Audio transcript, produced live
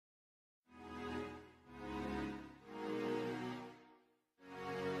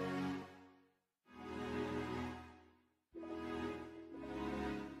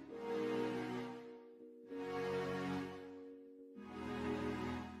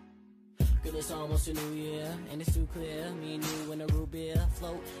Girl, it's almost a new year, and it's too clear. Me and you in a root beer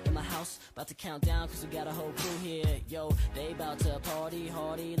float in my house, about to count down, cause we got a whole crew here. Yo, they about to party,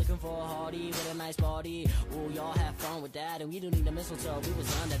 hardy, looking for a hardy with a nice body. Ooh, y'all have fun with that, and we don't need the mistletoe, we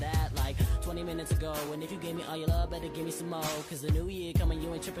was under that like 20 minutes ago. And if you gave me all your love, better give me some more, cause the new year coming,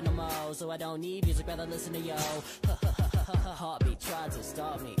 you ain't tripping no more. So I don't need music, rather listen to yo. Heartbeat tried to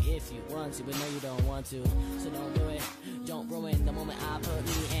stop me. If you want to, but no you don't want to, so don't do it. Don't ruin the moment I put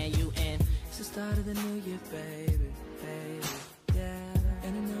me and you in. It's the start of the new year, baby, baby, yeah.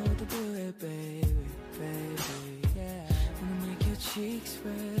 And I know what to do it, baby, baby, yeah. Wanna make your cheeks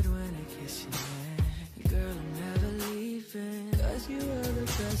red when I kiss you, yeah. Girl, I'm never leaving, cause you are the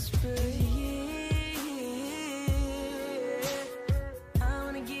best, baby. I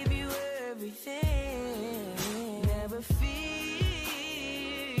wanna give you everything, never fear,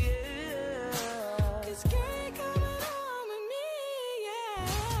 cause girl, come on with me, yeah.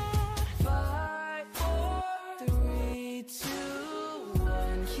 5, 4, 3, 2,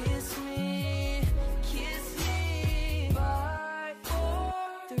 1, kiss me, kiss me. 5, 4,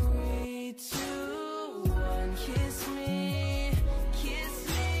 3, 2, 1, kiss me, kiss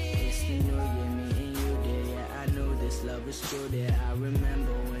me. It's the new year, me and you there, yeah. I know this love is true there. I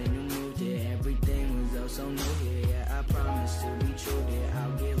remember when you moved here, everything was oh so new here, yeah. I promise to be true there.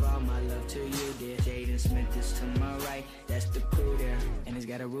 I'll give all my love to you dear. Jaden Smith is to my right, that's the crew there, and he's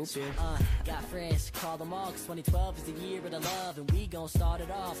got a root beer. Got friends, call them all, cause 2012 is the year of the love, and we gon' start it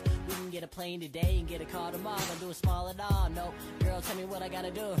off. We can get a plane today and get a car tomorrow. Don't do it small at all, no. Girl, tell me what I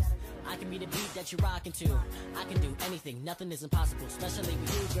gotta do. I can be the beat that you're rocking to. I can do anything, nothing is impossible, especially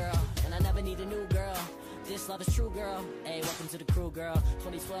with you, girl. And I never need a new girl. This love is true, girl. Hey, welcome to the crew, girl.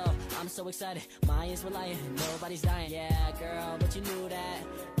 2012, I'm so excited. Mayans were lying, nobody's dying. Yeah, girl, but you knew that.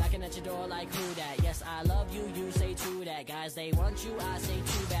 Knocking at your door like who that? Yes, I love you, you say true that. Guys, they want you, I say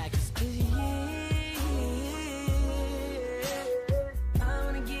too bad. Cause yeah, I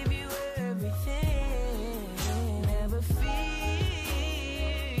wanna give you everything, never fear,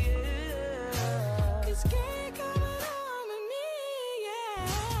 cause girl, come on with me, yeah.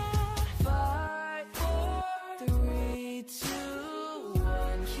 5, 4, 3, 2,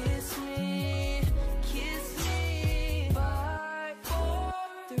 1, kiss me, kiss me. 5, 4,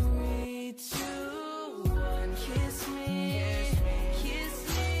 3, 2, 1, kiss me, kiss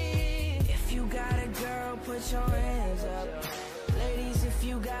me. If you got a girl, put your hands up. Ladies, if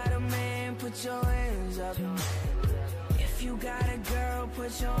you got a man, put your hands up. If you got a girl,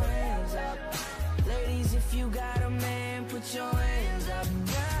 put your hands up. Ladies, if you got a man, put your hands up.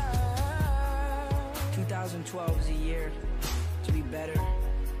 Girl, 2012 is a year to be better,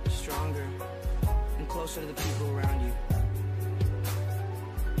 stronger, and closer to the people around you.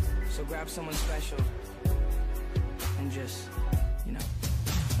 So grab someone special